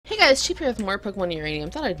guys, Cheap here with more Pokemon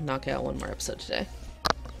Uranium. Thought I'd knock out one more episode today.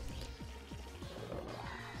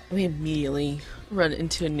 We immediately run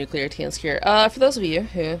into a nuclear Tanskier. For those of you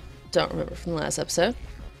who don't remember from the last episode,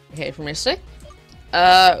 okay, from yesterday,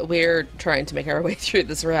 we're trying to make our way through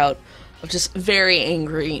this route of just very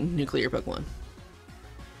angry nuclear Pokemon.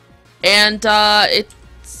 And,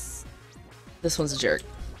 this one's a jerk.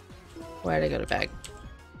 Why did I go to bag?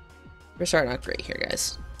 We're starting out great here,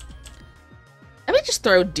 guys. I may just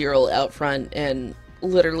throw Deerle out front and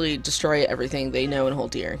literally destroy everything they know and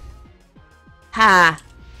hold dear. Ha!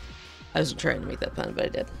 I wasn't trying to make that pun, but I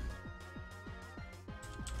did.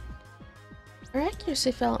 Our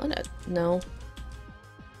accuracy fell on it. No.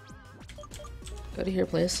 Go to here,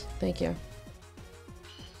 please. Thank you.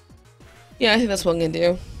 Yeah, I think that's what I'm gonna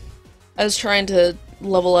do. I was trying to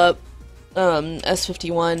level up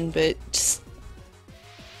S51, but just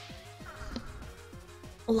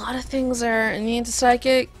a lot of things are immune to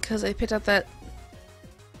psychic because they picked up a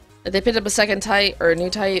second type or a new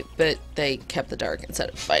type, but they kept the dark instead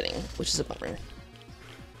of fighting, which is a bummer.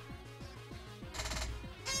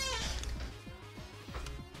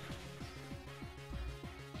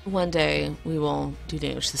 One day we will do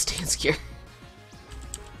damage to this Tanskier.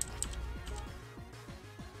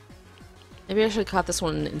 Maybe I should have caught this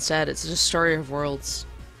one instead. It's just Story of Worlds.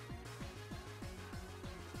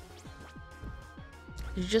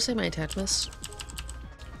 Did you just say my attack missed?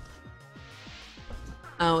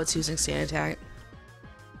 Oh, it's using stand attack.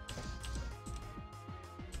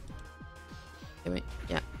 Okay, wait.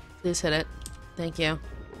 Yeah. Please hit it. Thank you.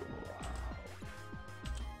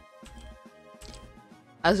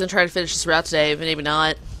 I was gonna try to finish this route today, but maybe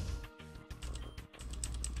not.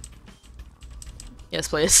 Yes,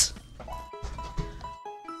 please.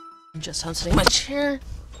 I'm just unsetting my chair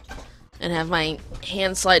and have my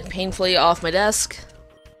hand slide painfully off my desk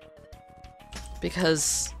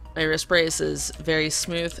because my wrist brace is very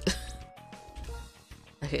smooth.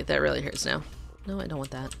 Okay, that really hurts now. No, I don't want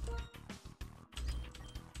that.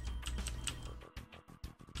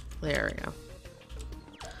 There we go.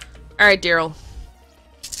 Alright, Daryl.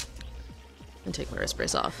 And take my wrist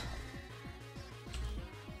brace off.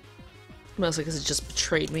 Mostly because it just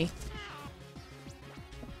betrayed me.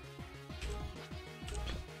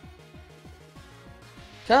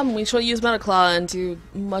 Come, we shall use Metal Claw and do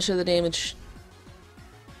much of the damage.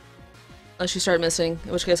 Unless you start missing,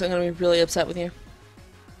 in which case I'm gonna be really upset with you.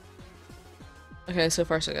 Okay, so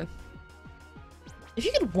far so good. If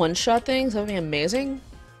you could one-shot things, that would be amazing.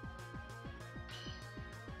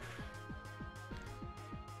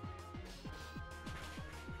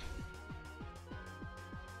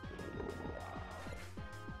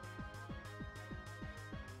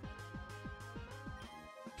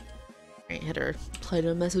 Alright, hit her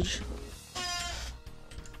Play-Doh message.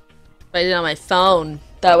 But I did it on my phone.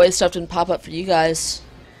 That way stuff didn't pop up for you guys.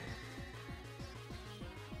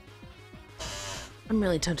 I'm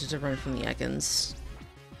really tempted to run from the Ekans.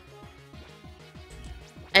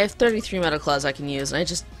 I have 33 Metal Claws I can use, and I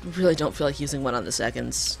just really don't feel like using one on the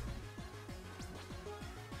Ekans.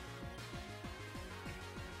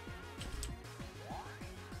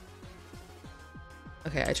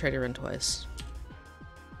 Okay, I tried to run twice.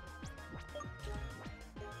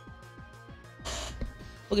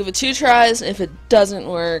 We'll give it 2 tries, and if it doesn't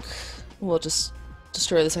work, we'll just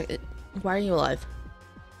destroy this. Why are you alive?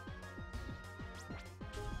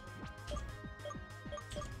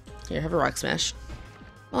 Here, have a Rock Smash.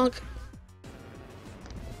 Bonk.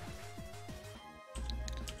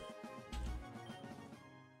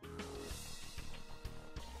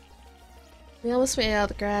 We almost made it out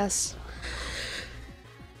of the grass.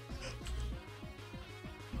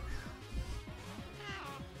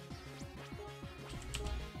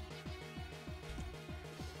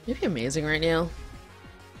 You'd be amazing right now.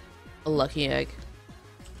 A lucky egg.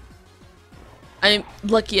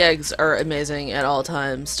 Lucky eggs are amazing at all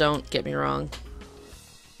times, don't get me wrong.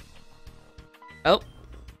 Oh.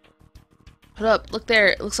 Put up, look there,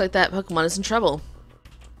 it looks like that Pokemon is in trouble.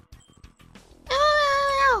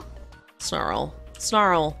 Ow! Snarl.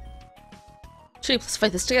 Snarl. Sheep, let's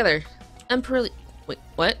fight this together. Emperor. Wait,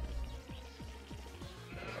 what?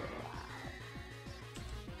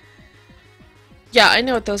 Yeah, I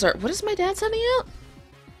know what those are. What is my dad sending out?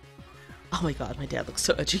 Oh my god, my dad looks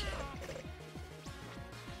so edgy.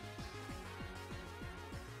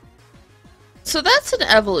 So that's an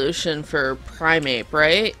evolution for Primeape,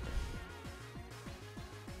 right?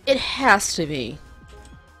 It has to be.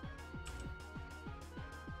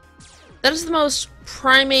 That is the most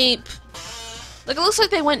Primeape... Like, it looks like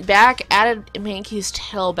they went back, added Mankey's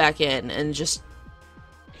tail back in, and just...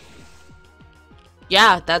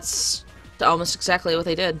 Yeah, that's almost exactly what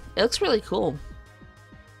they did. It looks really cool.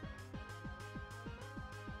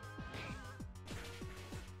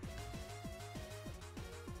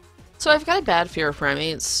 So I've got a bad fear of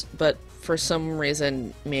primates, but for some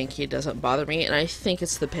reason Mankey doesn't bother me, and I think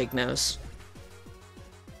it's the pig nose.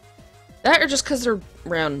 That or just because they're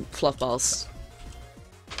round fluff balls.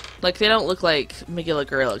 Like, they don't look like Magilla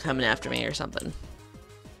Gorilla coming after me or something.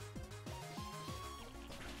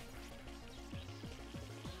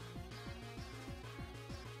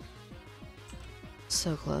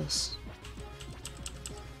 So close.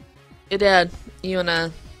 Hey Dad, you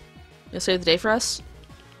wanna save the day for us?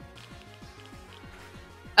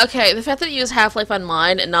 Okay, the fact that you use Half-Life on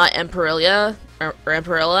mine and not Emperilla or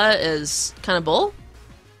Emperilla is kind of bull.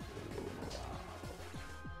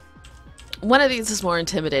 One of these is more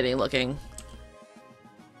intimidating looking.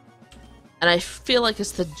 And I feel like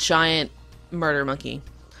it's the giant murder monkey.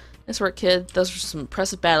 Nice work, kid. Those are some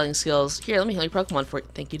impressive battling skills. Here, let me heal your Pokemon for you.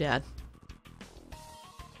 Thank you, Dad.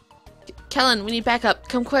 Kellen, we need backup.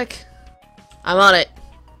 Come quick. I'm on it.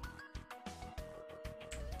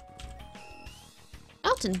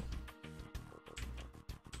 Alton.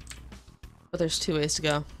 But there's 2 ways to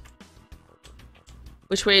go.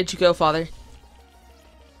 Which way did you go, Father?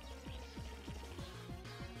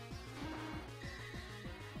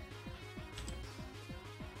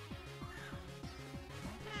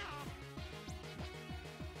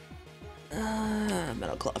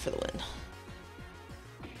 Metal Claw for the win.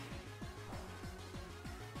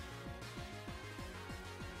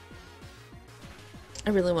 I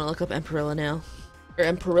really want to look up Emperilla now. Or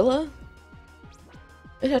Emperilla?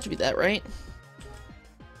 It'd have to be that, right?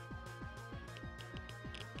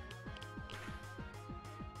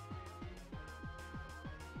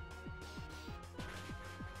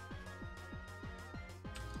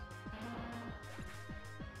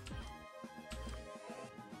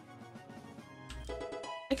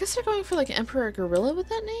 I guess they're going for like Emperor Gorilla with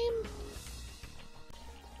that name?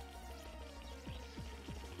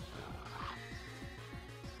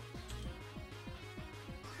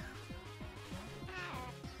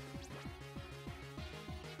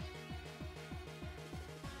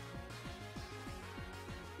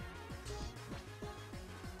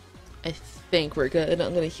 I think we're good.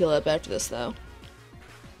 I'm gonna heal up after this though.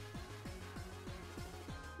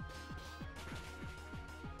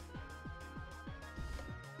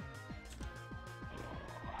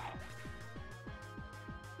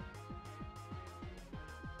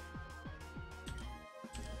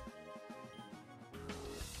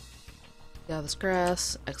 Yeah, this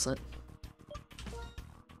grass. Excellent.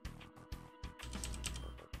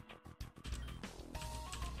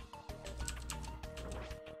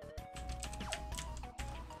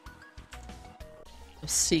 I'm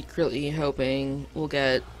secretly hoping we'll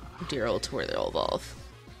get Daryl to where they'll evolve.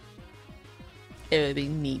 It would be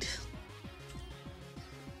neat.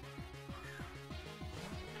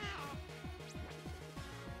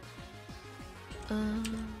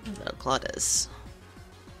 Metal Claw does.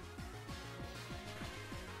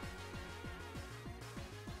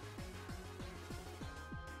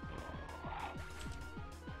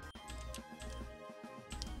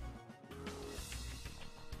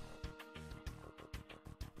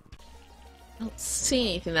 I don't see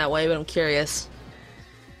anything that way, but I'm curious.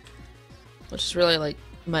 Which is really, like,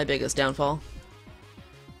 my biggest downfall.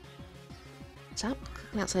 Stop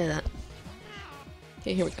clicking outside of that.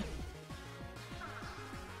 Okay, here we go.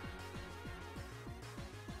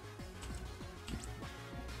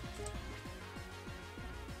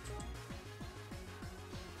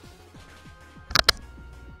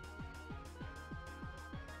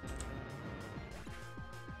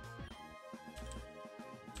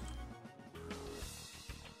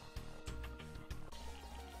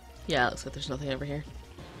 Yeah, looks like there's nothing over here.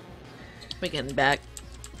 We're getting back.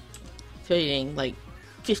 Feeding like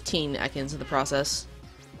 15 Ekans in the process.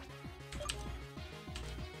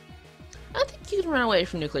 I think you can run away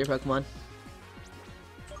from nuclear Pokemon.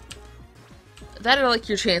 That or like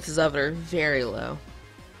your chances of it are very low.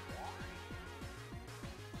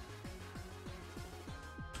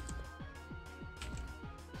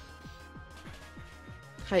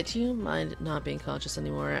 Hi, do you mind not being conscious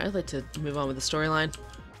anymore? I'd like to move on with the storyline.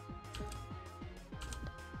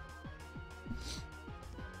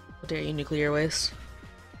 How dare you, nuclear waste?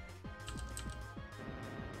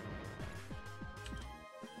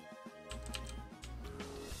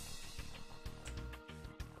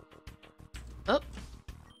 Oh.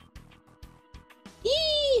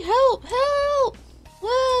 Eee! Help! Help!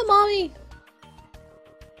 Ah, mommy!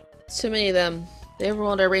 It's too many of them. They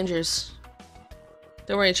overwhelmed our rangers.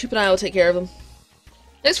 Don't worry, Chip and I will take care of them.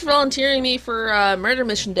 Thanks for volunteering me for a murder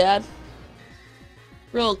mission, Dad.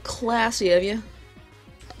 Real classy of you.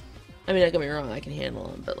 I mean, don't get me wrong, I can handle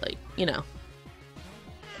them, but like, you know.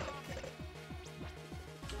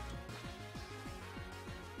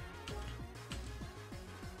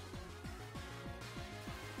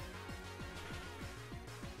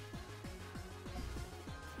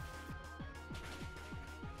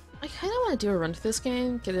 I kind of want to do a run for this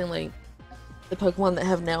game, getting like the Pokemon that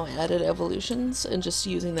have now added evolutions and just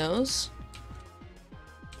using those.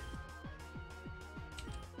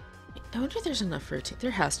 I wonder if there's enough for a team.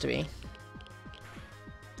 There has to be.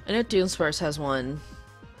 I know Dunsparce has one.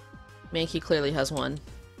 Mankey clearly has one.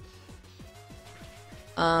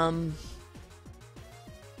 Who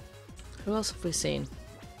else have we seen?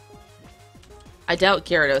 I doubt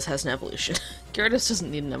Gyarados has an evolution. Gyarados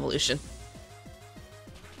doesn't need an evolution.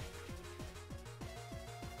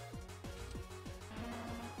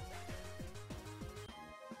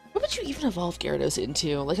 What would you even evolve Gyarados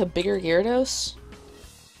into? Like a bigger Gyarados?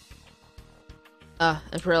 Ah,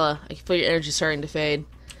 and Perilla, I can feel your energy starting to fade.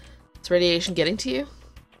 Is radiation getting to you?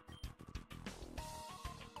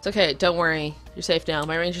 It's okay, don't worry. You're safe now.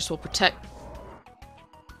 My rangers will protect...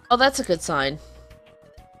 Oh, that's a good sign.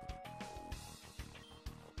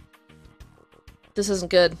 This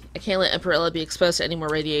isn't good. I can't let Emperilla be exposed to any more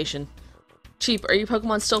radiation. Cheap, are you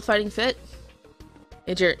Pokemon still fighting fit?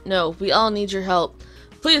 Major, no, we all need your help.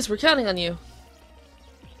 Please, we're counting on you.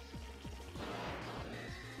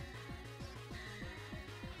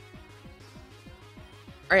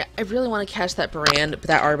 Alright, I really want to catch that Brand, but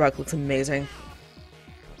that Arbok looks amazing.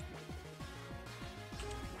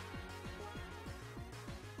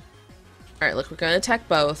 Alright, look, we're gonna attack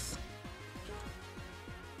both.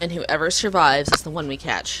 And whoever survives is the one we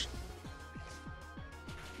catch.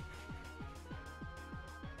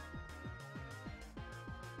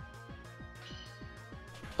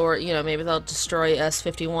 Or, you know, maybe they'll destroy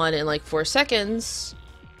S51 in like 4 seconds.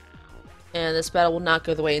 And this battle will not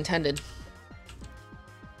go the way intended.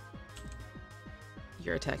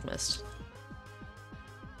 Your attack missed.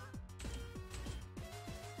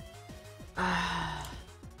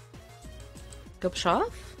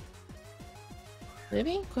 Gupshoth?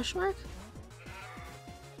 Maybe? Question mark?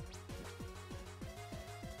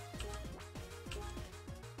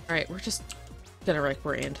 Alright, we're just gonna wreck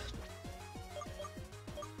Brand.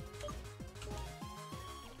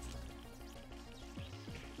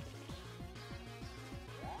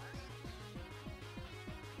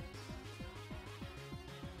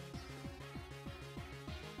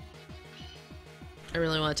 I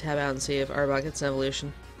really want to tab out and see if Arbok gets an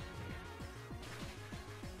evolution.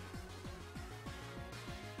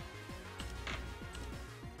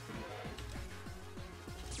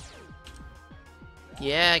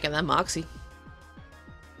 Yeah, I got that Moxie.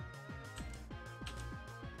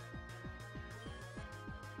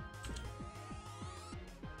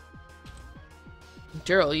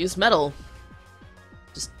 Daryl, use metal.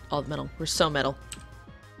 Just all the metal. We're so metal.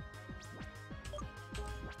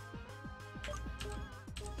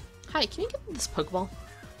 Hi, can you get this Pokeball?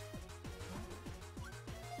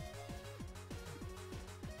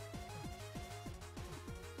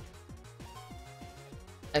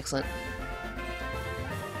 Excellent.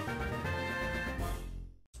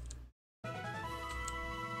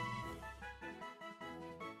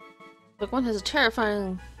 Pokemon has a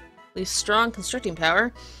terrifyingly strong constricting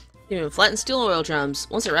power. You can even flatten steel oil drums.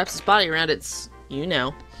 Once it wraps its body around its... you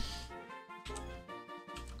know.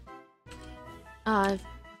 I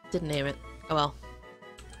didn't name it. Oh well.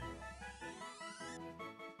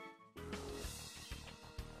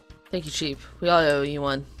 Thank you, Cheap. We all owe you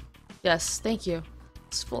one. Yes, thank you.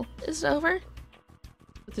 It's full. Is it over?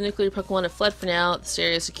 With the nuclear Pokemon have fled for now, this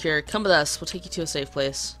area is secure. Come with us. We'll take you to a safe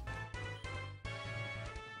place.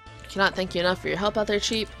 Cannot thank you enough for your help out there,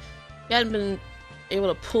 Cheap. If you hadn't been able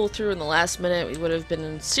to pull through in the last minute, we would have been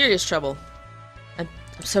in serious trouble. I'm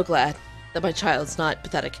so glad that my child's not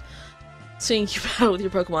pathetic. Seeing you battle with your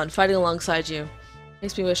Pokemon, fighting alongside you,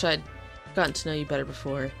 makes me wish I'd gotten to know you better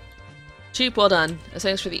before. Cheap, well done. As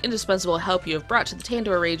thanks for the indispensable help you have brought to the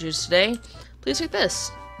Tandor Rangers today, please take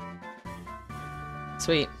this.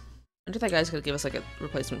 Sweet. I wonder if that guy's gonna give us like a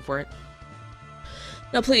replacement for it.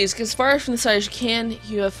 Now please, get as far from the side as you can.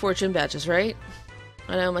 You have 4 gym badges, right?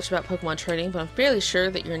 I don't know much about Pokemon training, but I'm fairly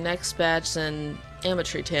sure that your next badge is in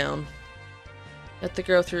Amateur Town. You have to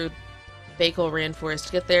go through Bakel Rainforest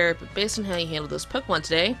to get there, but based on how you handled those Pokemon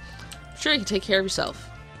today, I'm sure you can take care of yourself.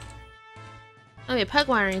 I'll be a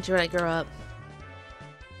Pokemon Ranger when I grow up.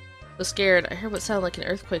 I was scared. I heard what sounded like an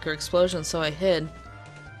earthquake or explosion, so I hid.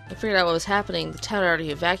 I figured out what was happening. The town already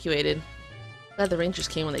evacuated. Glad the Rangers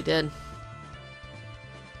came when they did.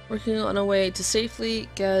 Working on a way to safely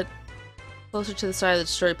get Closer to the side of the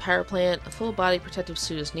destroyed power plant, a full body protective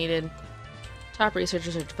suit is needed. Top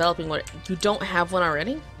researchers are developing what— you don't have one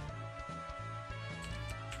already?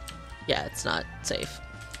 Yeah, it's not safe.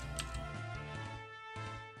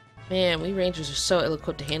 Man, we rangers are so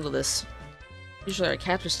ill-equipped to handle this. Usually our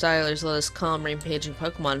capture stylers let us calm rampaging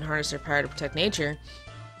Pokemon and harness their power to protect nature.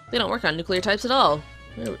 They don't work on nuclear types at all.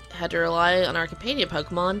 We had to rely on our companion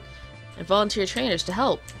Pokemon and volunteer trainers to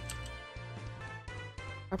help.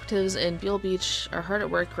 Operatives in Beale Beach are hard at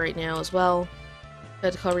work right now as well. We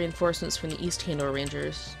had to call reinforcements from the East Handor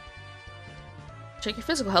Rangers. Check your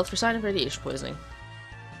physical health for sign of radiation poisoning.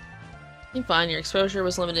 Seemed fine, your exposure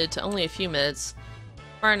was limited to only a few minutes.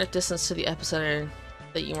 Far enough distance to the epicenter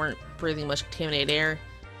that you weren't breathing much contaminated air.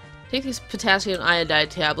 Take these potassium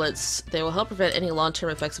iodide tablets. They will help prevent any long-term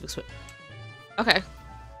effects of exposure. Okay.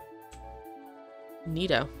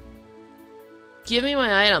 Neato. Give me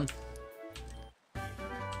my item.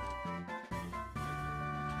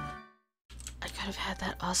 I could have had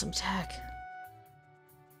that awesome tech.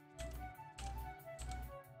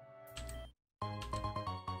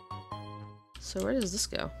 So where does this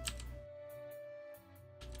go?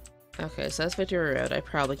 Okay, so that's Victory Road. I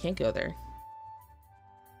probably can't go there.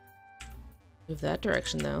 Move that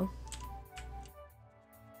direction, though.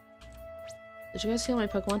 Did you guys heal my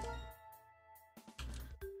Pokemon?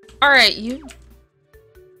 Alright, you...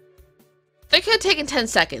 They could have taken 10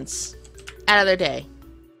 seconds out of their day.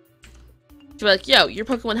 To be like, yo, your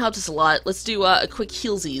Pokemon helped us a lot. Let's do a quick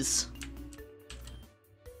healsies.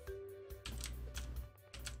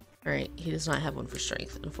 Alright, he does not have one for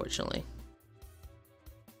strength, unfortunately.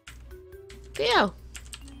 Theo!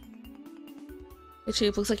 Hey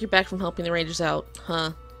Chief, looks like you're back from helping the Rangers out,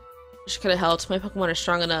 huh? Wish you could have helped. My Pokemon are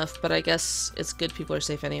strong enough, but I guess it's good people are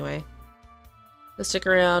safe anyway. Let's stick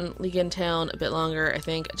around, league in town a bit longer, I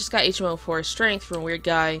think. I just got HMO for strength from a weird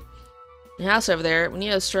guy in the house over there. When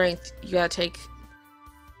you have strength, you gotta take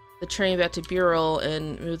the train back to Burrell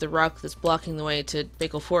and move the rock that's blocking the way to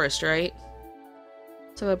Bakewell Forest, right?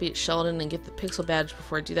 So I gotta beat Sheldon and get the Pixel badge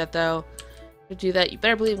before I do that, though. To do that, you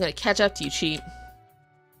better believe I'm gonna catch up to you, cheap.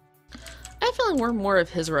 I have a feeling we're more of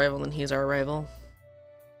his rival than he's our rival.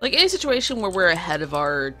 Like, any situation where we're ahead of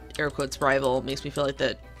our, air quotes, rival makes me feel like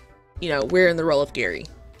that, you know, we're in the role of Gary.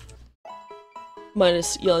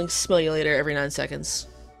 Minus yelling "smell you later" every 9 seconds.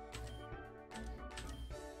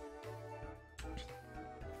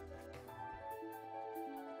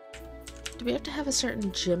 Do we have to have a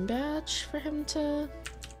certain gym badge for him to...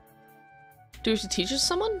 Do we have to teach us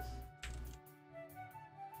someone?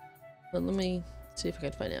 Well, let me see if I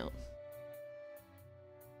can find out.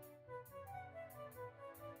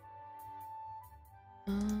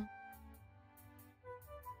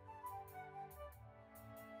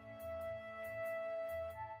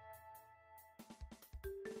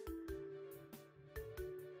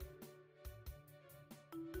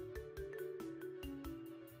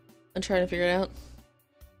 I'm trying to figure it out.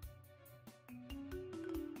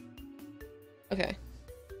 Okay.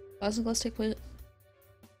 Plasma glass take point.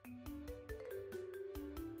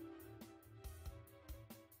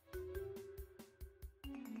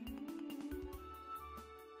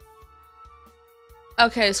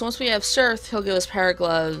 Okay, so once we have Surf, he'll give us Power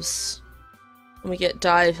Gloves. When we get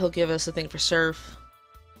Dive, he'll give us a thing for Surf.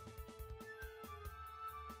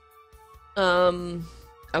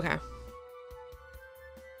 Okay.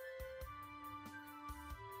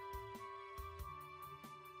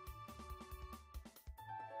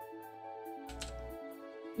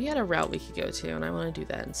 We had a route we could go to, and I want to do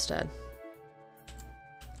that instead.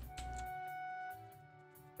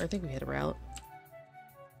 I think we had a route.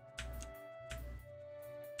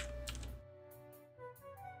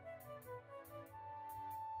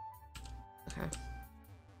 Okay.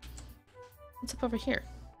 What's up over here?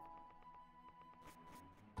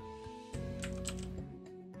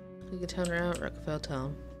 Town route, Rockefeller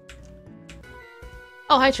Town.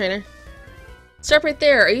 Oh, hi, trainer. Stop right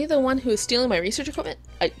there. Are you the one who is stealing my research equipment?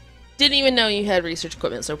 I didn't even know you had research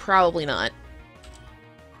equipment, so probably not.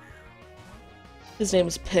 His name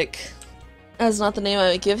is Pick. That's not the name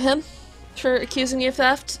I would give him for accusing me of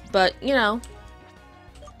theft, but, you know.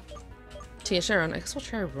 Tia Sharon, I guess we'll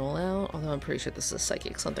try a rollout, although I'm pretty sure this is a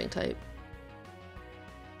psychic something type.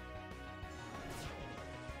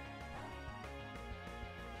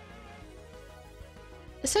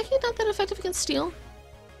 Is Psychic not that effective against Steel?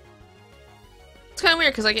 It's kind of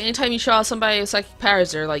weird, because like anytime you show somebody with Psychic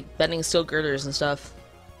powers, they're like bending steel girders and stuff.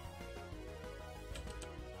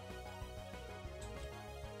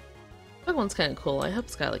 That one's kind of cool. I hope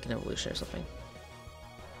it's got like an evolution or something.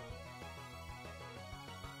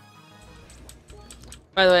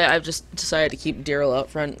 By the way, I've just decided to keep Daryl out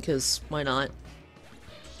front, because why not?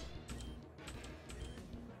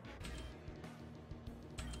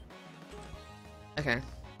 Okay,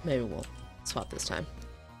 maybe we'll swap this time.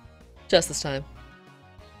 Just this time.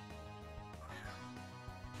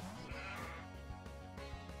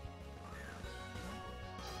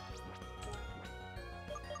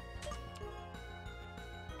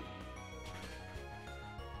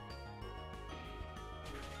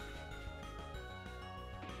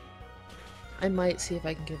 I might see if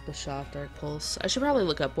I can give Bischoff Dark Pulse. I should probably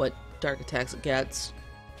look up what dark attacks it gets.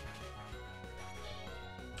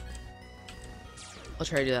 I'll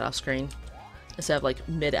try to do that off screen instead of like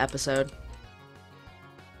mid-episode.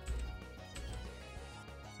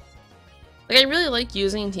 Like, I really like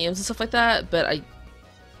using teams and stuff like that, but I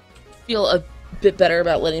feel a bit better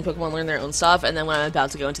about letting Pokemon learn their own stuff, and then when I'm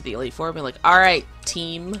about to go into the Elite Four, I'm like, alright,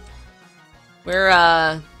 team. We're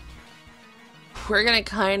gonna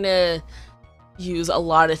kinda use a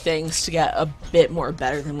lot of things to get a bit more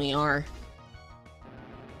better than we are.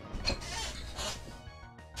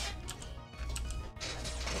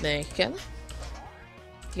 There you go.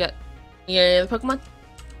 You got any other Pokemon?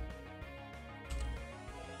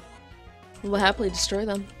 We'll happily destroy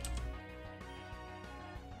them.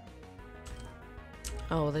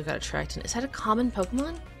 Oh, they've got a Tracton. Is that a common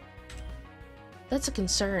Pokemon? That's a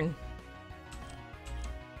concern.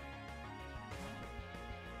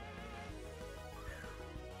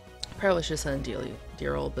 Probably should send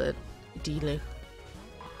Daryl, but Dealy.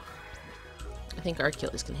 I think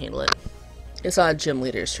Arceus can handle it. It's on Gym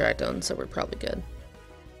Leader's Tracton, so we're probably good.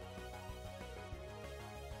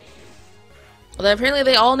 Although apparently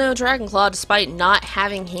they all know Dragon Claw despite not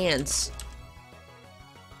having hands.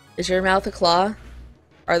 Is your mouth a claw?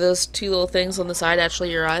 Are those two little things on the side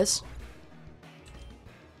actually your eyes?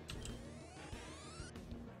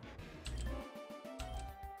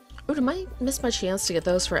 Oh, did I miss my chance to get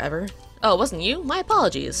those forever? Oh, it wasn't you? My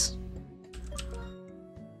apologies.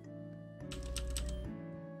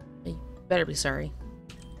 You better be sorry.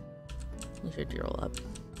 You should roll up.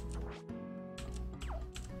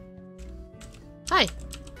 Hi.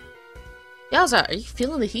 Yowza, are you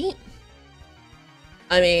feeling the heat?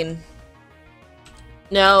 I mean...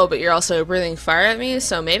 No, but you're also breathing fire at me,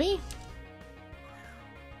 so maybe?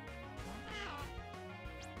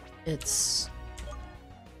 It's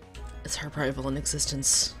her rival in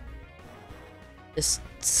existence. This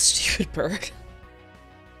stupid bird.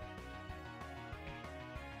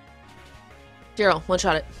 Daryl,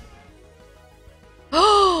 one-shot it.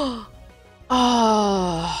 Oh!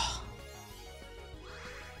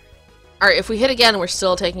 Alright, if we hit again, we're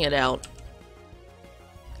still taking it out.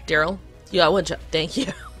 Daryl, you got one shot. Thank you.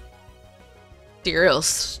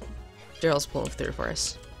 Daryl's pulling through for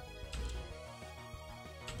us.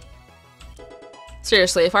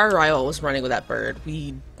 Seriously, if our rival was running with that bird,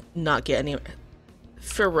 we'd not get any...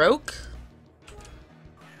 Feroke?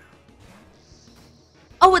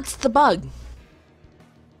 Oh, it's the bug.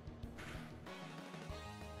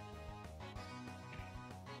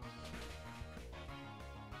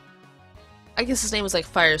 I guess his name was like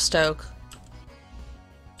Firestoke.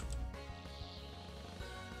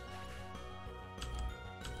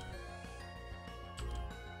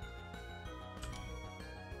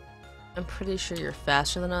 I'm pretty sure you're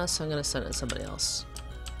faster than us, so I'm gonna send it to somebody else.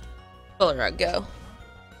 Bullerog, go.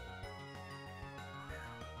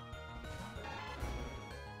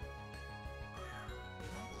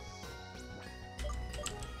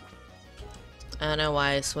 I don't know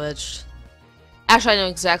why I switched. Actually, I know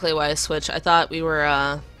exactly why I switched. I thought we were,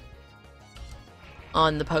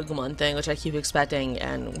 on the Pokemon thing, which I keep expecting,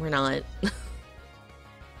 and we're not.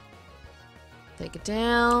 Take it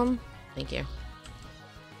down. Thank you.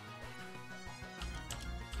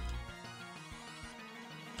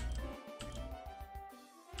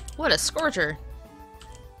 What a Scorcher!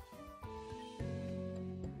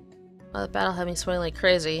 Oh, that battle had me sweating like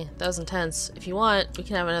crazy. That was intense. If you want, we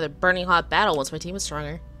can have another burning hot battle once my team is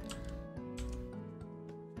stronger.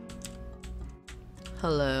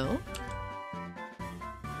 Hello?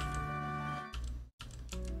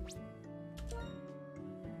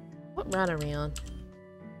 What route are we on?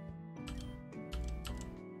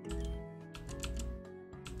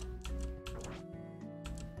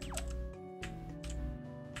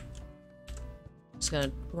 Just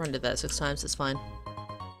gonna run to that 6 times, it's fine.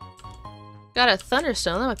 Got a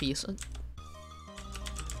Thunderstone, that might be useful.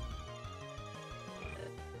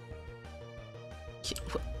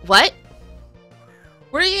 What?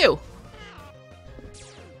 What are you?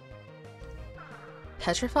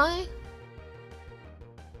 Petrify?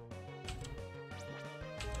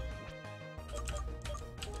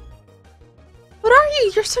 What are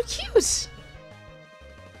you? You're so cute!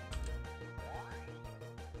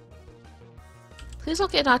 Please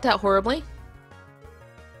don't get knocked out horribly.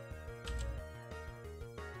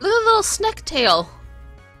 Look at the little snack tail.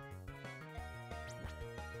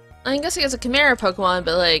 I guess he has a Chimera Pokemon,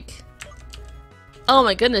 but like... Oh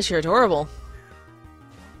my goodness, you're adorable.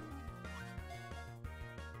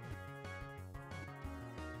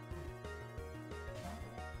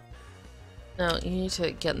 No, you need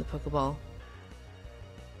to get in the Pokeball.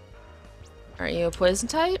 Are you a poison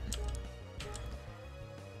type?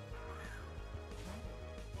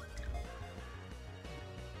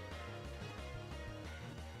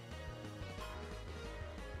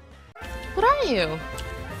 What are you?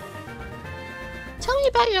 Tell me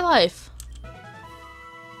about your life.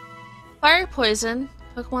 Fire poison.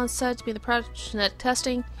 Pokemon said to be the product of genetic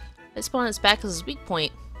testing. They spawn its back as its weak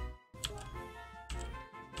point.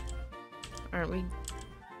 Alright,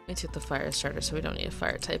 we took the fire starter, so we don't need a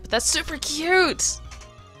fire type, but that's super cute!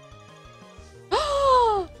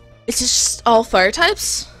 Oh! It's just all fire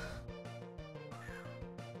types?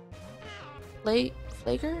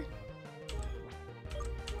 Flager?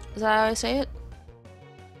 Is that how I say it?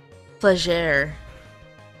 Flagere.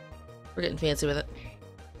 We're getting fancy with it.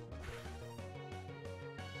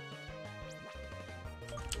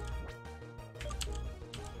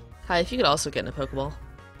 Hi, if you could also get in a Pokeball.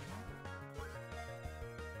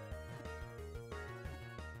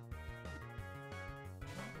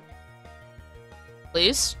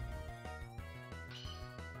 Please?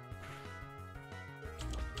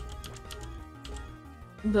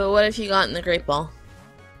 But what if you got in the Great Ball?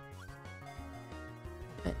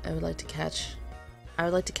 I would like to catch... I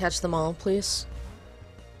would like to catch them all, please.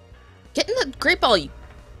 Get in the Great Ball, you...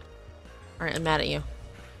 Alright, I'm mad at you.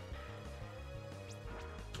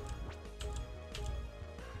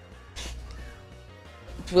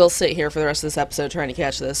 We'll sit here for the rest of this episode trying to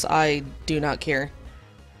catch this. I do not care.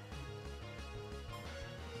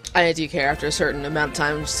 I do care after a certain amount of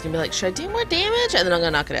time. I'm just gonna be like, should I do more damage? And then I'm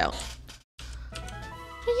gonna knock it out.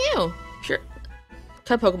 What are you? Pure...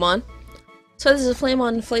 Cut Pokemon. So this is a flame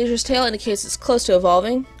on Flager's tail, indicates it's close to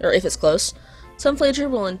evolving, or if it's close. Some Flager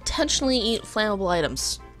will intentionally eat flammable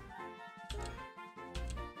items.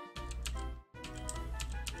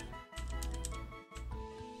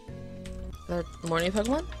 Are there more new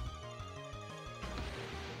Pokemon?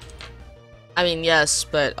 I mean, yes,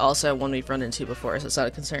 but also one we've run into before, so it's not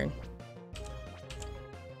a concern.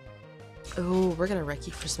 Oh, we're gonna wreck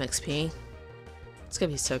you for some XP. It's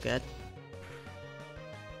gonna be so good.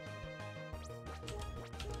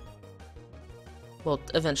 We'll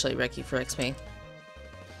eventually wreck you for XP.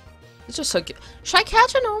 It's just so good. Should I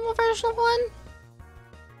catch a normal version of one?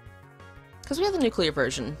 Because we have the nuclear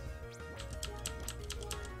version.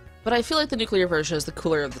 But I feel like the nuclear version is the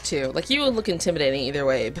cooler of the two. Like, you would look intimidating either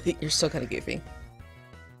way, but you're still kind of goofy.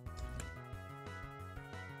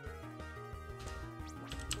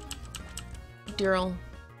 Daryl,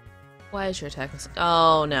 why is your attack?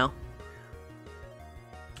 Oh, no.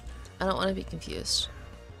 I don't want to be confused.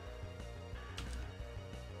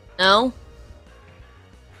 No?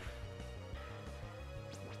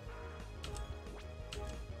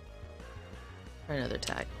 Try another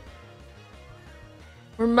attack.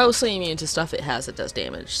 We're mostly immune to stuff it has that does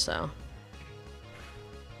damage, so.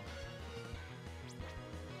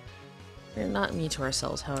 We're not immune to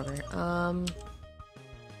ourselves, however.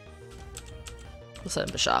 We'll set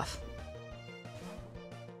him Bischoff.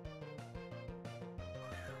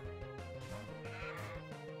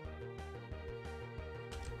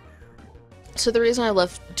 So the reason I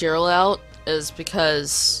left Daryl out is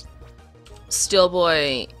because Steel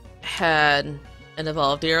Boy had an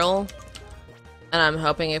evolved Daryl. And I'm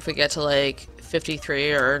hoping if we get to like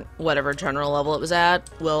 53 or whatever general level it was at,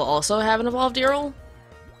 we'll also have an evolved Daryl.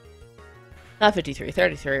 Not 53,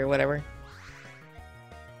 33 or whatever.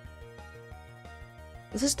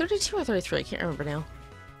 Is this 32 or 33? I can't remember now.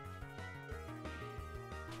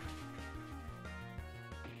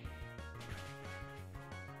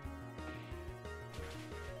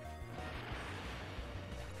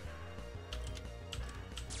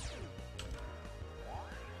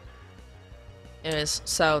 Anyways,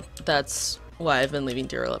 so that's why I've been leaving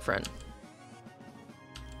Daryl up front.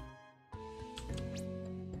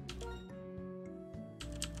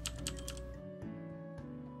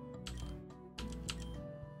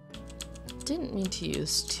 Didn't mean to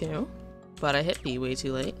use 2, but I hit B way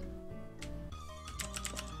too late.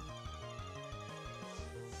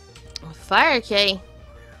 Oh, Fire K!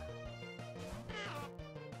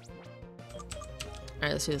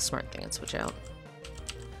 Alright, let's do the smart thing and switch out.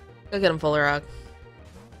 Go get him, Fuller Rock.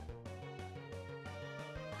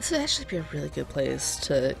 This would actually be a really good place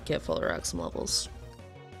to get full Roxum levels.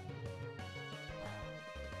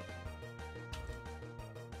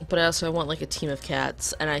 But I also want like a team of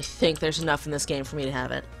cats, and I think there's enough in this game for me to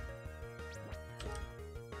have it.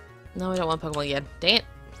 No, I don't want Pokemon again. Dang it.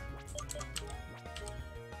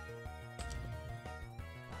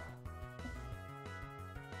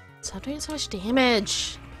 Stop doing so much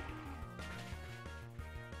damage.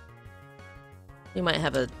 We might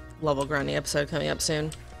have a level grinding episode coming up soon.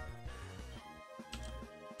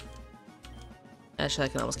 Actually, I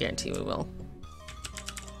can almost guarantee we will.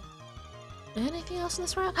 Anything else in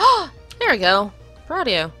this round? Oh! There we go! Proud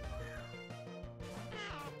of you.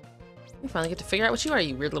 We finally get to figure out what you are,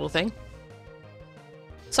 you weird little thing.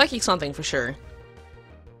 Psychic something for sure.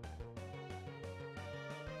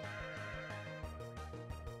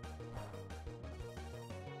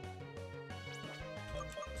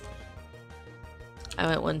 I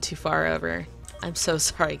went one too far over. I'm so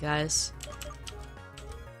sorry, guys.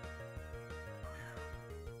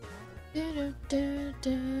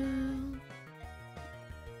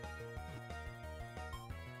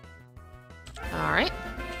 Alright.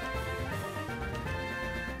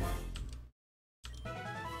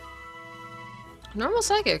 Normal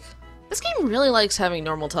Psychic. This game really likes having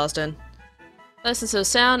normal tossed in. Listens to a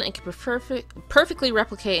sound and can perfectly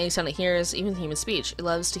replicate any sound it hears, even human speech. It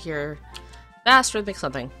loves to hear fast rhythmic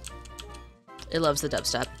something. It loves the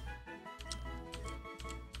dubstep.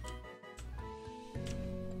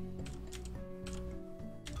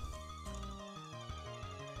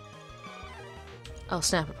 Oh,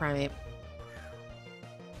 snap, a primate.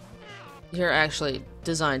 You're actually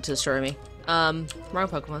designed to destroy me. Wrong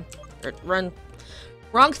Pokemon. Or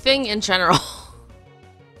wrong thing in general.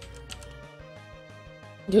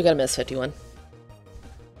 You gotta miss 51.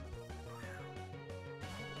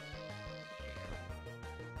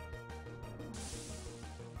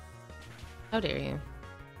 How dare you?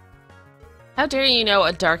 How dare you know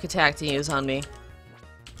a dark attack to use on me?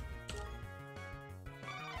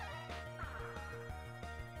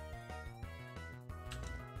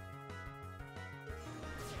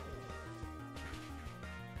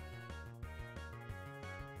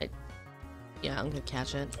 Yeah, I'm gonna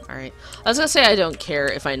catch it. Alright. I was gonna say I don't care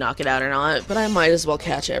if I knock it out or not, but I might as well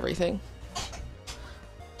catch everything.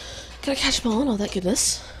 Gotta catch them all and all that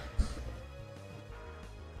goodness.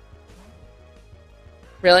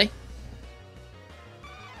 Really?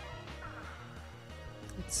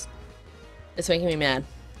 It's making me mad.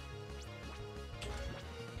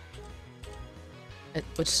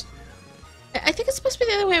 Which... I think it's supposed to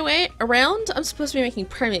be the other way around. I'm supposed to be making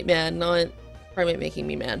Primate mad, not Primate making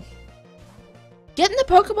me mad. Get in the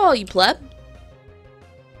Pokeball, you pleb!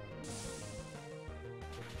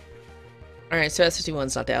 Alright, so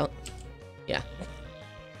S51's knocked out. Yeah.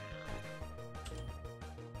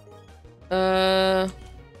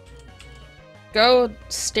 Go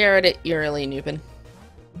stare at it eerily, Nupin.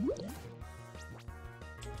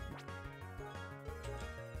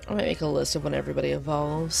 I might make a list of when everybody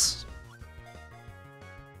evolves.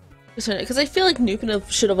 Because I feel like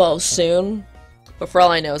Nupin should evolve soon, but for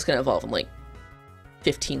all I know, it's gonna evolve in like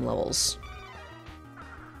 15 levels.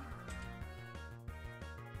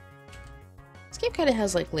 This game kind of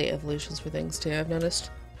has like late evolutions for things too, I've noticed.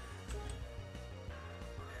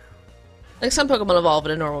 Like some Pokemon evolve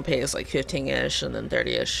at a normal pace, like 15-ish and then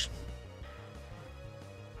 30-ish.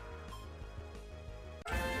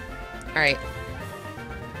 Alright.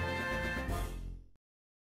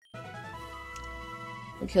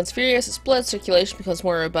 When it becomes furious, its blood circulation becomes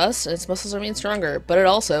more robust and its muscles remain stronger, but it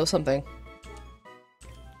also something.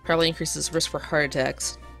 Probably increases risk for heart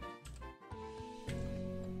attacks.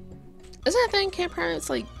 Isn't that a thing? Can't primates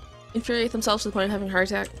like infuriate themselves to the point of having a heart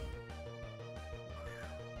attack?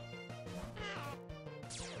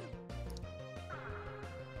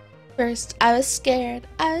 First, I was scared.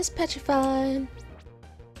 I was petrified.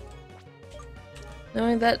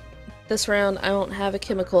 Knowing that this round I won't have a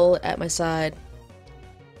chemical at my side.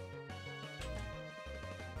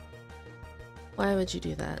 Why would you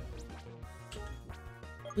do that?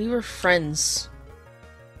 We were friends.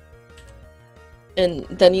 And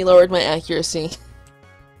then you lowered my accuracy.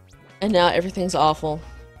 And now everything's awful.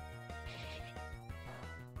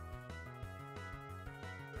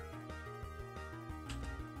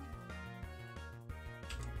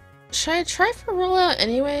 Should I try for rollout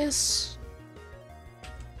anyways?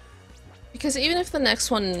 Because even if the next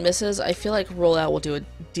one misses, I feel like rollout will do a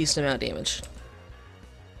decent amount of damage.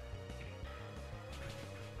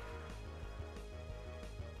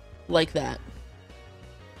 Like that.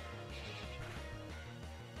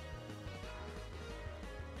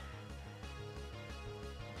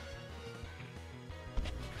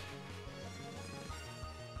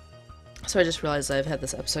 So I just realized I've had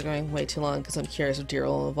this episode going way too long because I'm curious if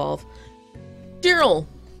Daryl will evolve. Daryl!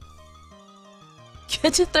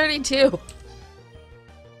 Get to 32!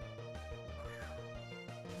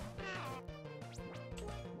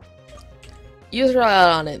 Use Raw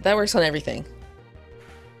out on it. That works on everything.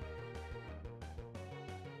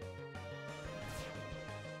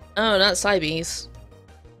 Oh, not Psybees.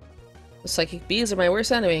 The Psychic Bees are my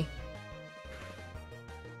worst enemy.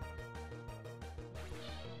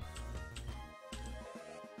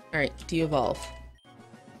 Alright, do you evolve?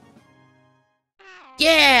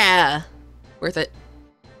 Yeah! Worth it.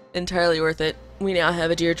 Entirely worth it. We now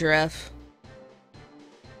have a deer giraffe.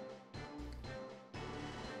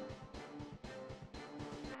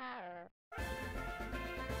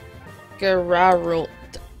 Gararul.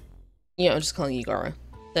 You know, I'm just calling you Gara.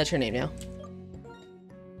 That's your name now.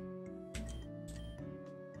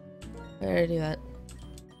 Why did I do that?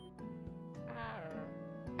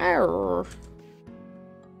 Arr.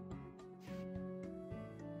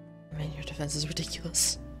 Man, your defense is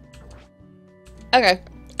ridiculous. Okay,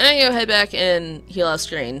 I'm gonna go head back and heal off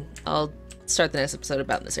screen. I'll start the next episode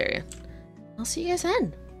about this area. I'll see you guys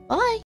then. Bye!